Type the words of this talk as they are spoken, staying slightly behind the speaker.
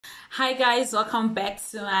Hi guys, welcome back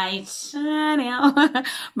to my channel.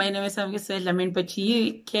 My name is SammyD, but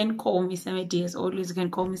you can call me SammyD. As always, you can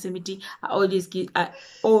call me SammyD. I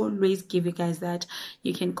always give you guys that.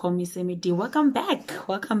 You can call me SammyD. Welcome back.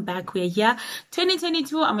 Welcome back. We're here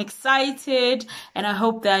 2022. I'm excited and I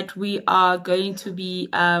hope that we are going to be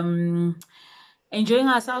enjoying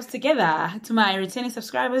ourselves together. To my returning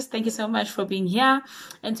subscribers, thank you so much for being here.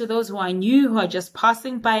 And to those who are new, who are just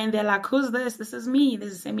passing by and they're like, who's this? This is me.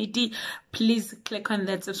 This is SammyD. Please click on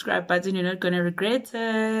that subscribe button. You're not going to regret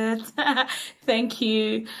it. Thank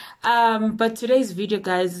you. But today's video,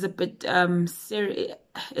 guys, is a bit serious.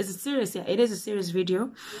 Is it serious? Yeah, it is a serious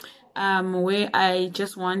video. Where I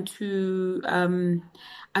just want to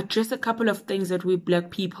address a couple of things that we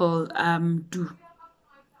Black people do.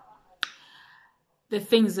 The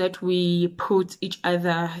things that we put each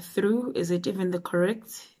other through, is it even the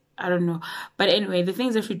correct? I don't know. But anyway, the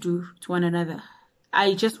things that we do to one another.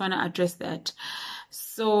 I just want to address that.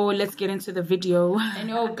 So let's get into the video. I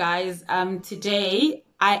know, guys, today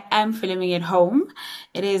I am filming at home.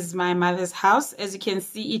 It is my mother's house. As you can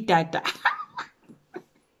see, it dada.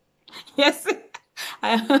 Yes,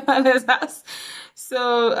 I am my mother's house.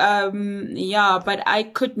 So yeah, but I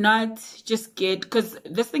could not just get, because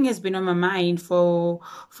this thing has been on my mind for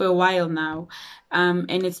a while now, and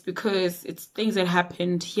it's because it's things that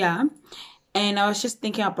happened here, and I was just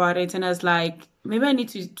thinking about it, and I was like, maybe I need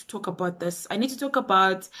to talk about this. I need to talk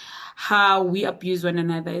about how we abuse one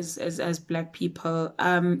another as Black people,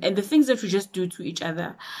 and the things that we just do to each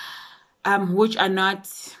other, which are not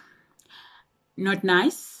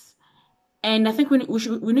nice, and I think we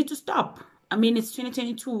need to stop. I mean, it's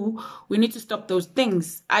 2022. We need to stop those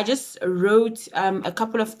things. I just wrote a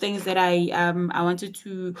couple of things that I wanted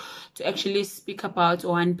to actually speak about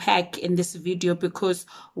or unpack in this video, because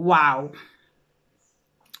wow.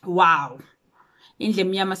 In the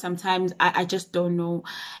Myanmar, sometimes I just don't know,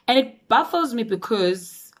 and it baffles me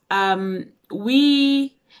because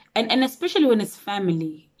we and especially when it's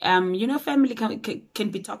family. You know, family can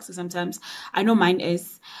be toxic sometimes. I know mine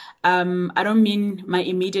is. I don't mean my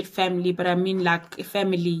immediate family, but I mean like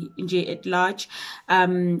family at large.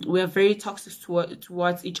 We are very toxic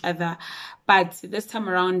towards each other. But this time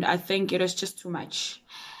around, I think it was just too much.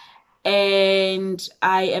 And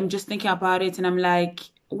I am just thinking about it, and I'm like,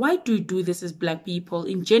 why do we do this as Black people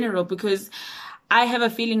in general? Because I have a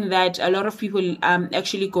feeling that a lot of people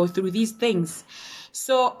actually go through these things.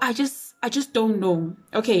 So I just don't know.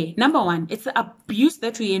 Okay, number one, it's the abuse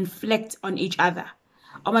that we inflict on each other.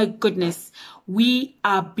 Oh my goodness, we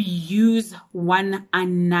abuse one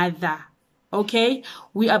another. Okay,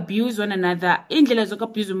 we abuse one another.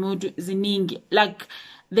 Like,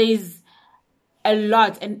 there's a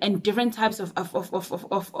lot and different types of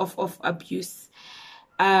abuse.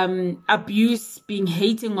 Abuse being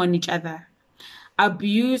hating on each other.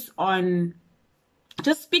 Abuse on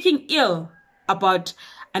just speaking ill about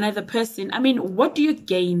another person. I mean, what do you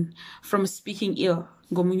gain from speaking ill?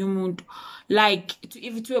 Like,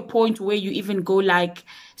 to a point where you even go like,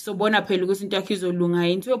 so bona phela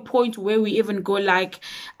into a point where we even go like,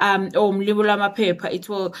 it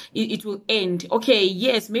will end. Okay,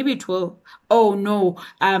 yes, maybe it will. Oh no,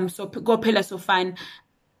 so go phela so fine.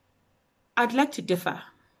 I'd like to differ.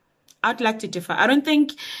 I don't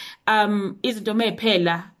think izinto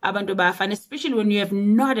phela abantu bayafana, especially when you have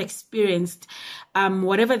not experienced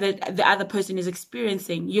whatever the other person is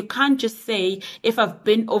experiencing. You can't just say, if I've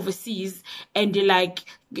been overseas and you're like,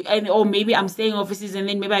 or maybe I'm staying overseas and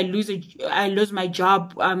then maybe I lose my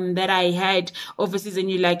job that I had overseas, and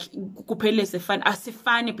you're like,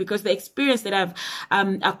 fun, because the experience that I've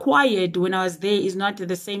acquired when I was there is not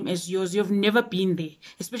the same as yours. You've never been there,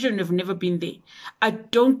 especially when you've never been there. I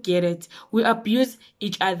don't get it. We abuse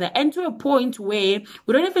each other, and to a point where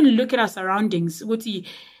we don't even look at our surroundings.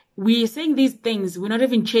 We're saying these things, we're not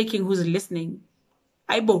even checking who's listening.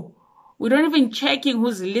 We're not even checking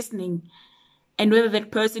who's listening, and whether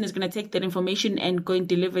that person is going to take that information and go and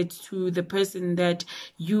deliver it to the person that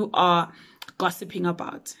you are gossiping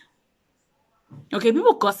about. Okay,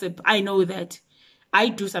 people gossip. I know that. I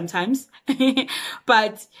do sometimes.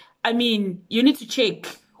 But, I mean, you need to check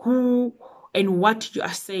who and what you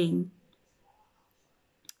are saying.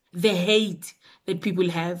 The hate that people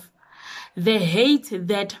have. The hate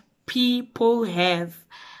that people have.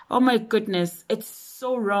 Oh my goodness. It's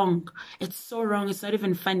so wrong. It's so wrong. It's not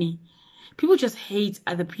even funny. People just hate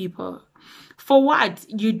other people. For what?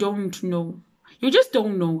 You don't know. You just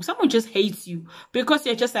don't know. Someone just hates you because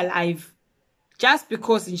you're just alive. Just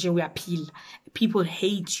because we appeal. People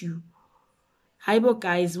hate you.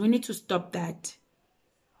 Guys, we need to stop that.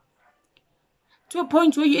 To a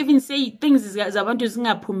point where you even say things zabantu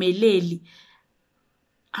zingaphumeleli.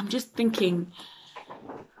 I'm just thinking,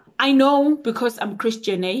 I know because I'm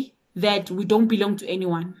Christian, that we don't belong to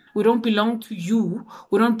anyone. We don't belong to you.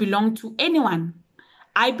 We don't belong to anyone.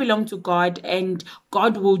 I belong to God, and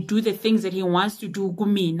God will do the things that he wants to do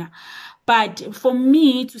kumina. But for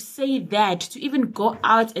me to say that, to even go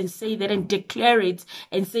out and say that and declare it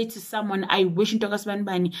and say to someone, I wish guys, come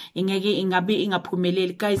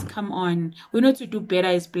on. We need to do better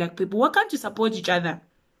as black people. Why can't you support each other?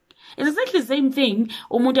 It's exactly the same thing.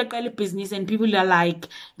 Umuntu aqala business and people are like,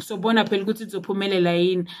 so bona phela ukuthi uzophumelela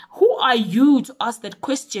yini. Who are you to ask that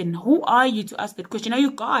question? Who are you to ask that question? Are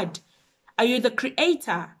you God? Are you the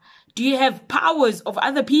creator? Do you have powers of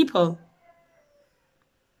other people?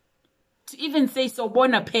 To even say so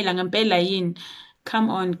bona phela ngempela yini. Come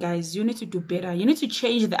on, guys. You need to do better. You need to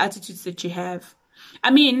change the attitudes that you have.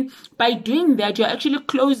 I mean, by doing that, you're actually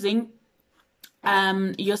closing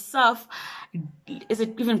yourself. Is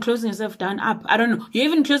it even closing yourself down up? I don't know. You're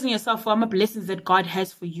even closing yourself for the blessings that God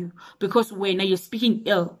has for you. Because when you're speaking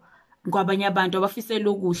ill,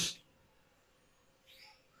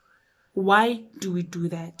 why do we do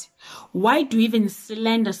that? Why do we even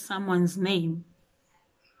slander someone's name?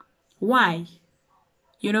 Why?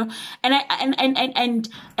 You know, and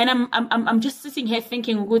I'm just sitting here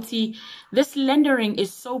thinking, Guti, this slandering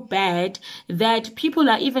is so bad that people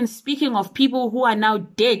are even speaking of people who are now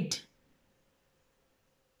dead.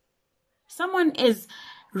 Someone is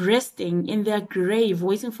resting in their grave,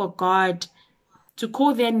 waiting for God to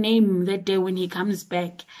call their name that day when he comes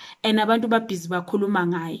back. And abantu babhizi bakhuluma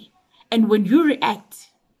ngaye. And when you react,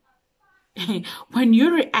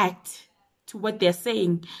 to what they're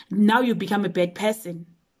saying, now you become a bad person.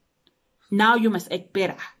 Now you must act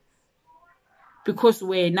better. Because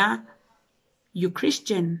you're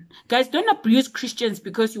Christian. Guys, don't abuse Christians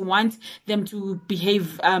because you want them to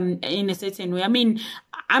behave in a certain way. I mean,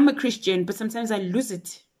 I'm a Christian, but sometimes I lose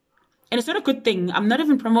it. And it's not a good thing. I'm not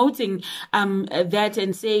even promoting that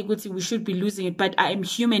and say we should be losing it, but I am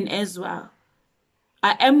human as well.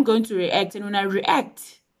 I am going to react, and when I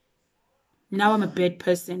react, now I'm a bad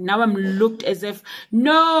person. Now I'm looked as if,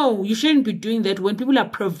 no, you shouldn't be doing that. When people are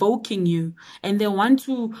provoking you and they want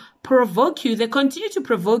to provoke you, they continue to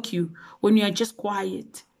provoke you when you are just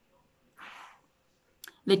quiet.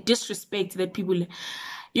 The disrespect that people,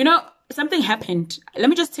 you know, something happened. Let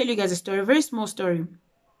me just tell you guys a story, a very small story.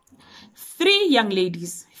 Three young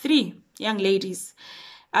ladies.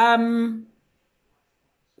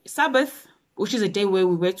 Sabbath, which is a day where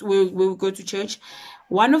we go to church.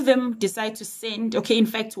 One of them decided to send, in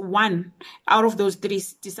fact, one out of those three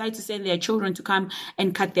decided to send their children to come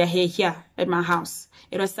and cut their hair here at my house.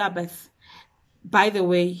 It was Sabbath. By the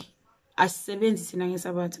way, as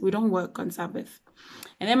Sabbath, we don't work on Sabbath.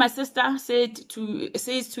 And then my sister says to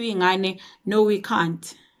Ingane, no, we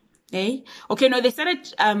can't. Okay, no, they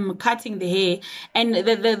started cutting the hair, and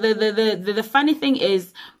the funny thing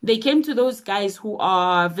is they came to those guys who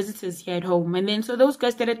are visitors here at home, and then so those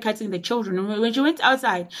guys started cutting the children. And when she went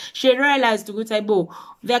outside, she realized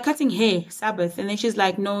they're cutting hair Sabbath, and then she's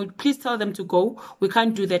like, no, please tell them to go. We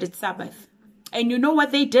can't do that. It's Sabbath. And you know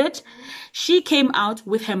what they did? She came out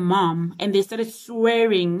with her mom, and they started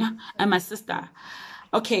swearing at my sister.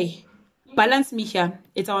 Okay, balance me here.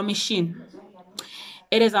 It's our machine.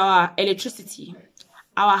 It is our electricity,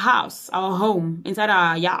 our house, our home, inside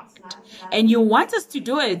our yard. And you want us to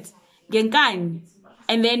do it, Genkan.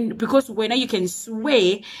 And then because when you can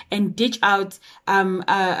swear and ditch out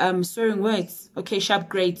swearing words, okay, sharp,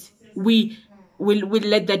 great. We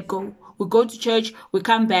let that go. We go to church, we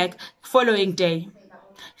come back, following day.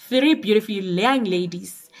 Three beautiful young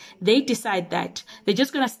ladies. They decide that they're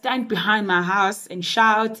just going to stand behind my house and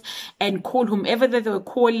shout and call whomever that they were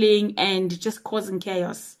calling and just causing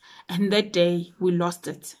chaos. And that day, we lost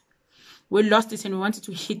it. We lost it and we wanted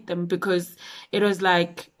to hit them because it was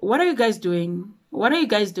like, what are you guys doing? What are you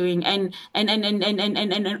guys doing? And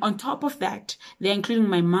on top of that, they're including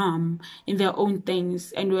my mom in their own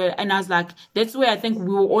things. And I was like, that's where I think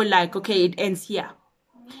we were all like, okay, it ends here.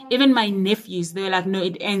 Even my nephews, they were like, no,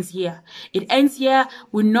 it ends here. It ends here.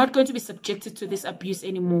 We're not going to be subjected to this abuse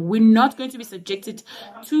anymore. We're not going to be subjected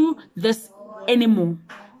to this anymore.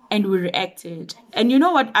 And we reacted. And you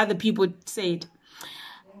know what other people said?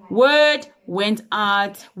 Word went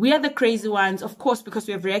out. We are the crazy ones, of course, because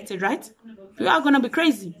we have reacted, right? We are going to be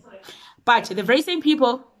crazy. But the very same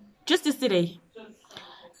people, just yesterday,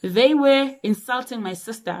 they were insulting my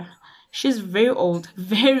sister. She's very old,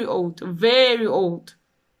 very old, very old.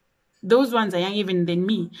 Those ones are young even than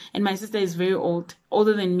me. And my sister is very old,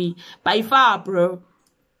 older than me. By far, bro.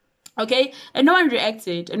 Okay? And no one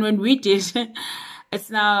reacted. And when we did, It's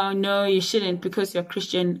now, no, you shouldn't because you're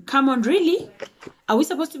Christian. Come on, really? Are we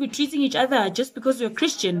supposed to be treating each other just because we're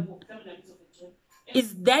Christian?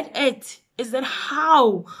 Is that it? Is that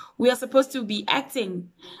how we are supposed to be acting?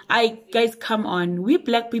 Guys, come on. We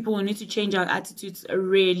black people need to change our attitudes,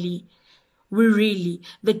 really.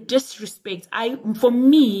 The disrespect. For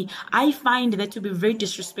me, I find that to be very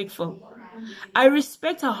disrespectful. I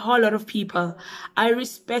respect a whole lot of people.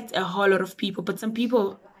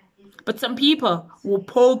 But some people will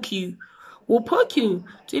poke you to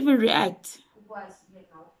even react.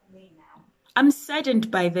 I'm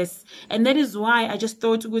saddened by this, and that is why I just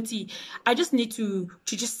thought, Guti, I just need to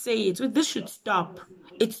just say it. This should stop.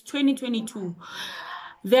 It's 2022.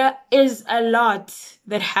 There is a lot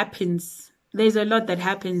that happens. There's a lot that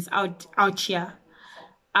happens out here,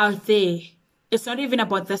 out there. It's not even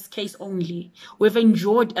about this case only. We've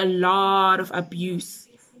endured a lot of abuse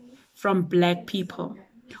from black people.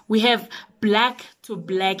 We have black to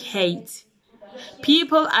black hate.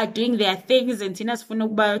 People are doing their things and Tina's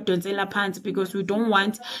pants because we don't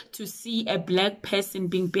want to see a black person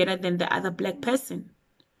being better than the other black person.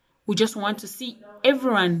 We just want to see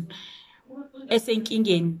everyone and I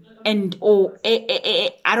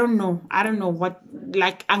don't know what,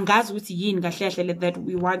 like angazi ukuthi yini kahle kahle that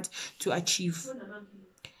we want to achieve.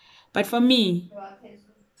 But for me,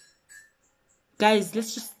 guys,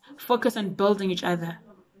 let's just focus on building each other.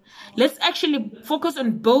 Let's actually focus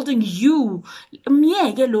on building you.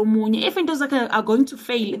 If those are going to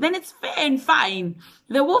fail, then it's fair and fine.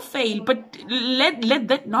 They will fail, but let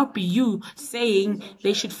that not be you saying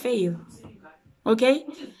they should fail. Okay?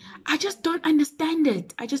 I just don't understand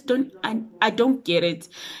it. I don't get it.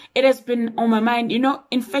 It has been on my mind.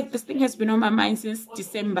 In fact, this thing has been on my mind since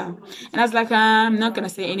December. And I was like, I'm not going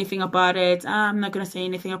to say anything about it.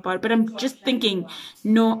 But I'm just thinking,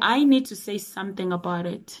 no, I need to say something about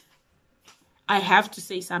it. I have to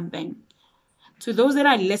say something. To those that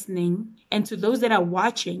are listening and to those that are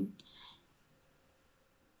watching,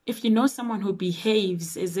 if you know someone who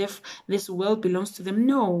behaves as if this world belongs to them,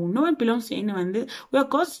 no one belongs to anyone. We are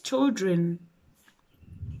God's children.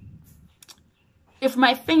 If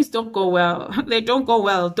my things don't go well, they don't go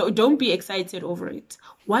well. Don't be excited over it.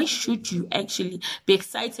 Why should you actually be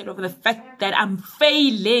excited over the fact that I'm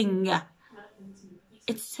failing?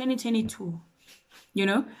 It's 2022.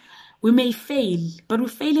 We may fail, but we're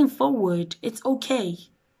failing forward. It's okay.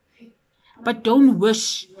 But don't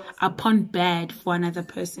wish upon bad for another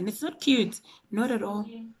person. It's not cute. Not at all.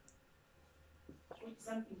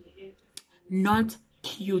 Not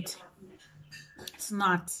cute. It's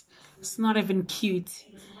not. It's not even cute.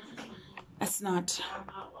 It's not.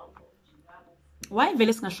 Why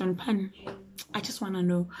vele singahloni pan? I just want to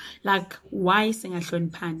know. Like, why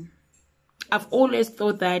singahloni pan? I've always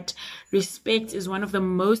thought that respect is one of the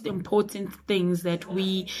most important things that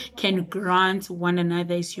we can grant one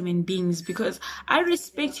another as human beings, because I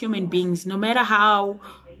respect human beings no matter how,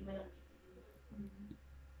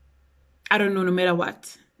 no matter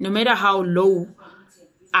what, no matter how low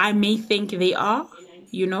I may think they are,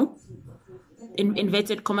 in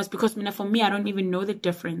inverted commas, because for me, I don't even know the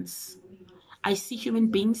difference. I see human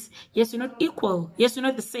beings. Yes, we're not equal. Yes, we're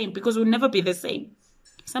not the same, because we'll never be the same.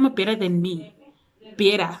 Some are better than me.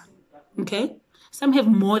 Better. Okay? Some have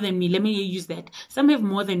more than me. Let me use that. Some have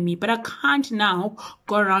more than me. But I can't now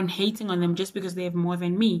go around hating on them just because they have more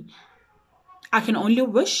than me. I can only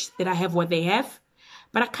wish that I have what they have.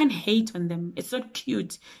 But I can't hate on them. It's not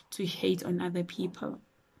cute to hate on other people.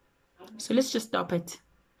 So let's just stop it.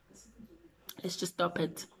 Let's just stop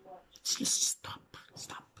it. Let's just stop.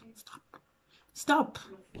 Stop.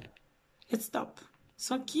 Let's stop.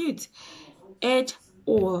 So cute. At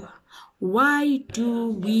all. Why do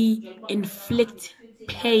we inflict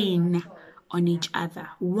pain on each other?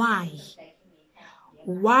 Why?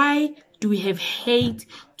 Why do we have hate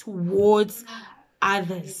towards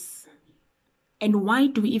others? And why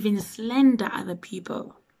do we even slander other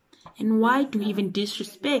people? And why do we even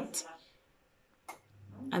disrespect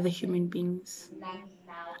other human beings?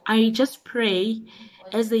 I just pray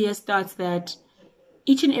as the year starts that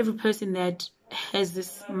each and every person that has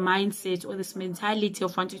this mindset or this mentality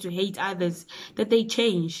of wanting to hate others, that they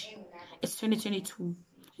change. It's 2022.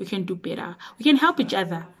 We can do better. We can help each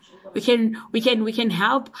other. We can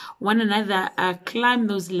help one another climb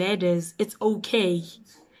those ladders. It's okay.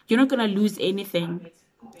 You're not gonna lose anything.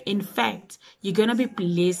 In fact, you're gonna be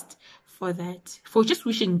blessed for that. For just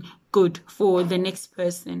wishing good for the next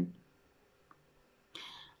person.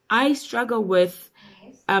 I struggle with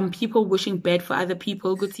people wishing bad for other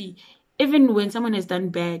people. Guti, even when someone has done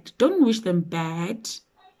bad, don't wish them bad.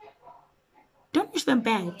 Don't wish them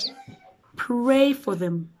bad. Pray for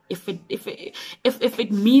them. If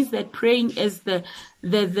it means that praying is the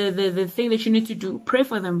thing that you need to do, pray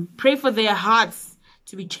for them. Pray for their hearts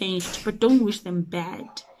to be changed, but don't wish them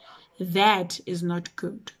bad. That is not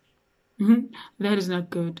good. That is not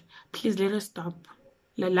good. Please let us stop.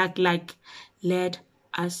 Let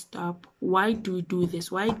us stop. Why do we do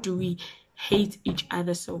this? Why do we hate each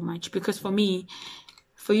other so much? Because for me,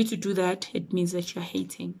 for you to do that, it means that you're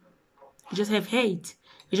hating. You just have hate.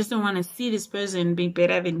 You just don't want to see this person being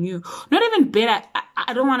better than you. Not even better.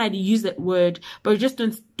 I don't want to use that word, but you just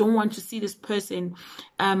don't want to see this person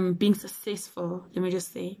being successful. Let me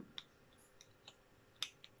just say,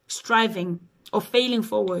 striving or failing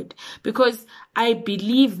forward. Because I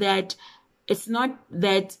believe that it's not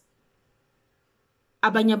that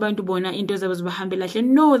abanye abantu bona into zabo zibahambela kahle.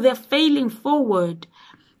 No, they're failing forward.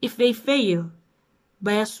 If they fail,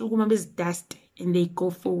 bayasukuma bezidaste and they go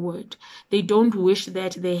forward. They don't wish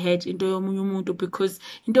that they had into yomunye umuntu, because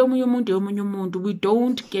into yomunye umuntu we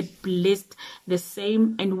don't get blessed the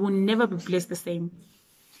same, and we'll never be blessed the same.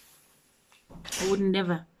 I would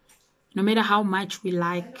never. No matter how much we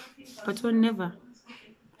like, but we'll never.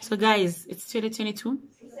 So guys, it's 2022.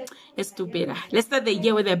 Let's do better. Let's start the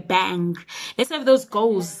year with a bang. Let's have those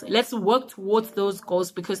goals. Let's work towards those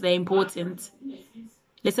goals because they're important.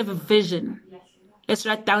 Let's have a vision. Let's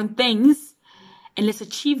write down things and let's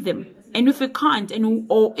achieve them. And if we can't,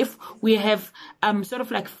 or if we have sort of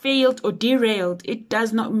like failed or derailed, it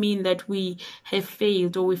does not mean that we have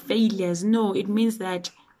failed or we're failures. No, it means that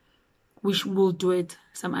we will do it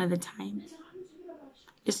some other time.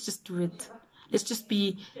 Let's just do it. Let's just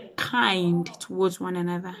be kind towards one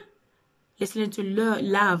another. Let's learn to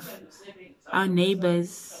love our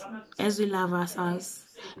neighbors as we love ourselves.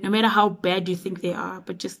 No matter how bad you think they are,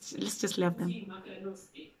 but let's just love them.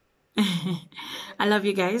 I love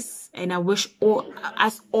you guys, and I wish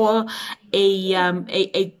us all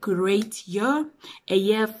a great year, a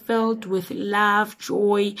year filled with love,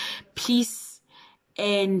 joy, peace,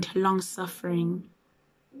 and long suffering.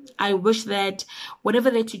 I wish that whatever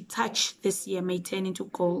that you touch this year may turn into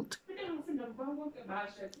gold.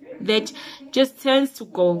 That just turns to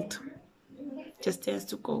gold. Just turns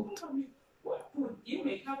to gold.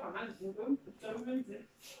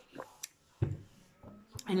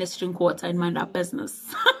 And let's drink water and mind our business.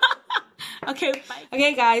 Okay, bye.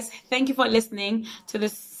 Okay, guys, thank you for listening to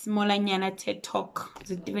this Molanyana TED Talk.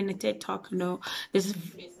 Is it even a TED Talk? No,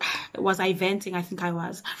 was I venting? I think I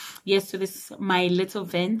was. Yes, so this is my little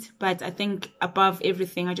vent, but I think above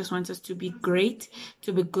everything, I just want us to be great,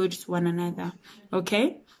 to be good to one another.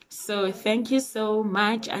 Okay, so thank you so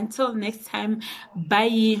much. Until next time,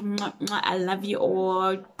 bye. I love you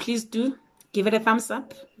all. Please do give it a thumbs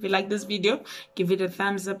up if you like this video. Give it a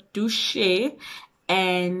thumbs up. Do share.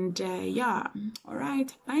 And yeah, all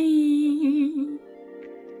right, bye.